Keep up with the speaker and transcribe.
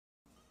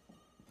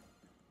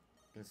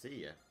can see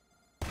you.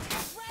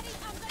 Ready?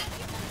 I'm gonna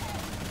give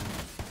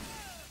them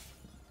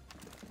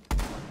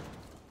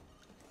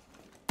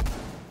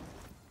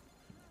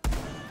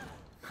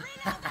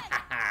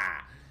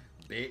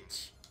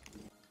Bitch.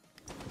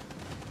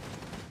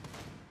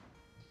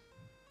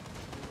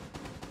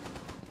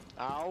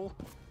 Ow!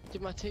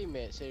 Did my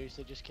teammate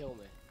seriously just kill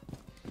me?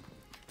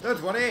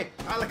 Don't worry,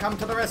 I'll come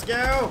to the rescue.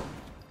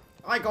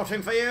 I got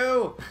him for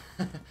you.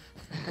 Shall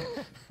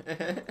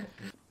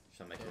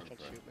make Yeah, a run tried to for it.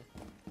 shoot me.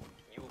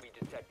 You will be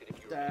detected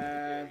if you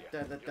remain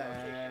in this area. Your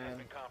location has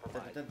been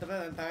compromised.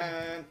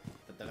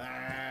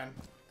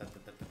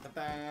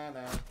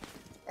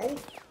 Oh!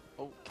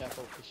 Oh,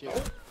 careful, he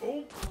shoot.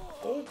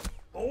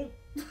 Oh!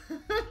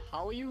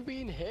 How are you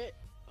being hit?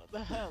 What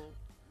the hell?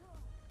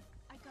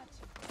 I got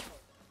you.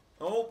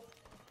 Oh!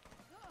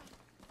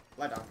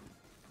 Lie down.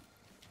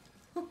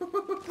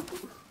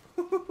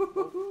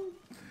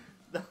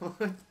 That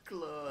was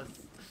close.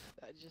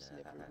 That just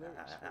never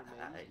works for me.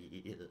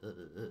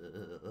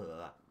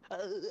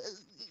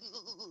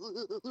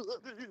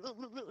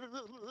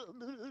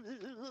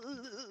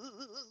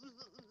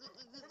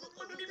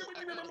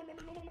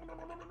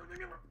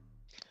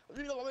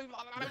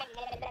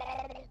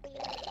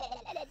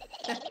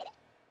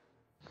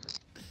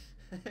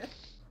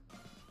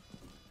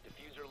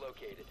 Diffuser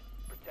located.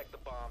 Protect the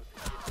bombs.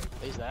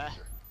 He's there.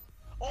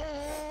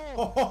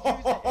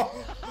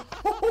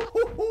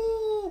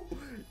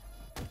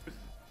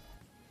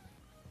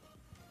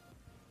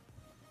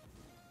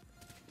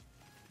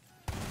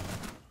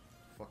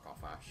 Fuck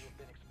off, Ash. You've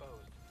been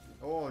exposed.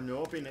 Oh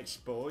no, being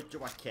exposed.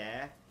 Do I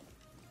care?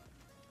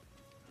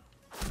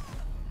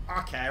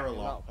 I care a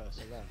lot. That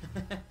person there.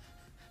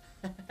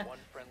 One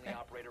friendly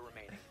operator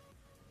remaining.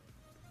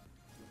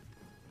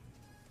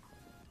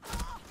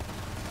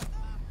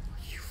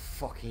 You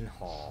fucking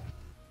whore.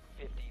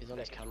 15 He's on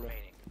his seconds camera.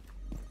 remaining.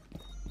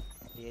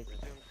 He is.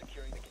 Resume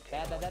securing the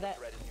container once the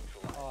threat is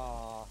neutralized.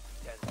 Oh,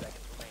 10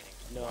 seconds remaining.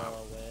 No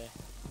Wow. way.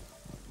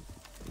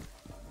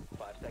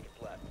 5 seconds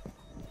left.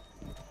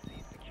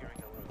 Cease securing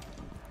the room.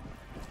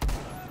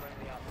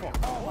 Friendly operator.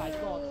 oh my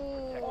god.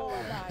 Oh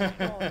my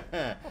god.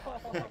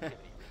 Activity.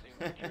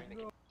 Resume securing the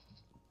container.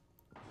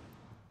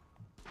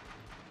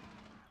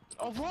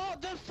 Oh,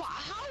 what the fuck?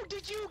 How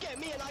did you get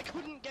me and I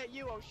couldn't get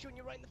you? I was shooting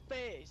you right in the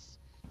face.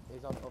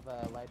 He's on the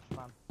other ledge,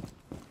 man.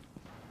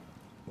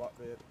 What,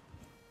 dude?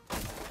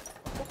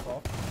 Fuck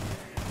off.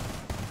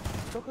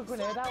 Took a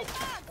grenade out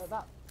at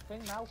that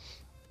thing now.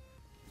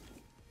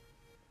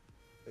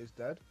 He's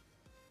dead.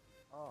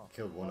 Oh.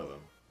 Killed one of them.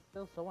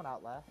 Still someone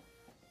out there.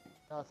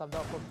 No, Sam,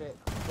 don't push it.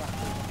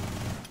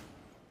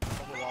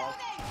 On the wall.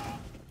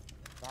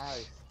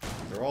 Nice.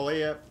 They're all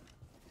here.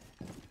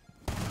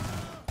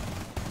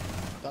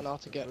 Don't know how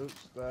to get.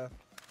 Roots there.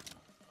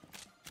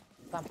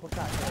 Sam, push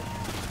that kid.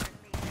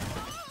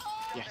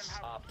 Yes.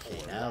 Op 4,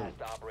 Okay, now.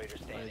 last operator Where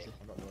is standing. he?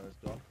 I don't know where he's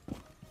gone.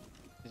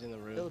 He's in the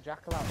Still room.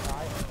 Jackal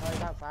outside. No,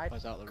 he's outside.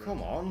 He's out the room.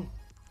 Come on.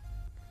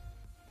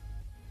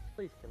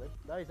 Please kill him.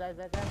 No, he's there.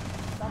 Sam,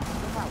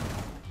 jump out.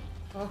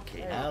 Okay,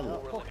 There you now. go.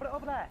 Oh, put it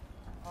over there.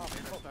 Oh,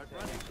 fuck.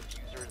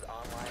 Diffuser is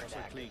online and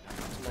active.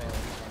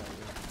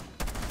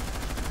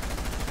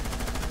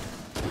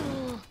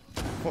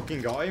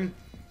 Fucking got him.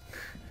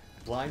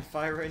 Blind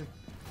firing.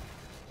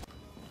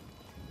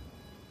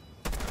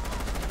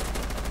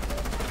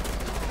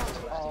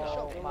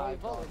 Oh my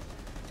god.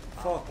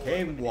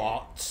 Fucking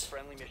what?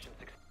 Friendly mission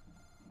success.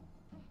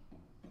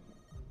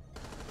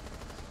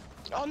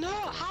 Oh no!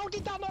 How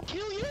did that not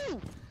kill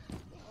you?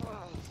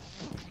 Oh,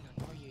 fucking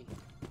annoying.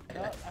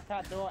 No, I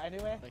can't do it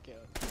anyway. Make it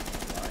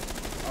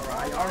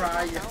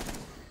Alright.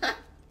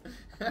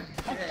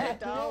 Get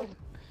down.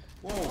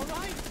 Whoa.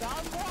 Alright,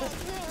 Dan,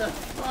 The what?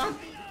 fuck?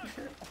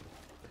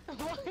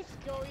 What is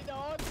going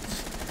on?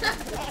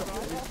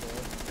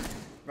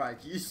 Right,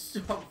 can you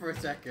stop for a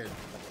second?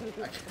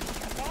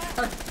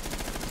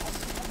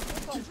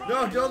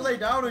 No, don't lay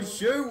down and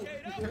shoot!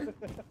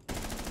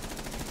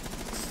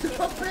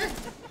 Stop it!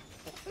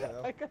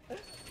 I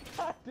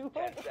can't do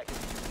 10 it.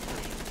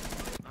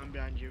 seconds. I'm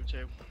behind you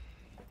too.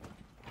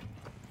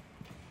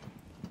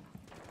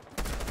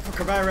 Fuck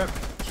a bear up!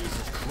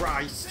 Jesus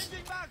Christ!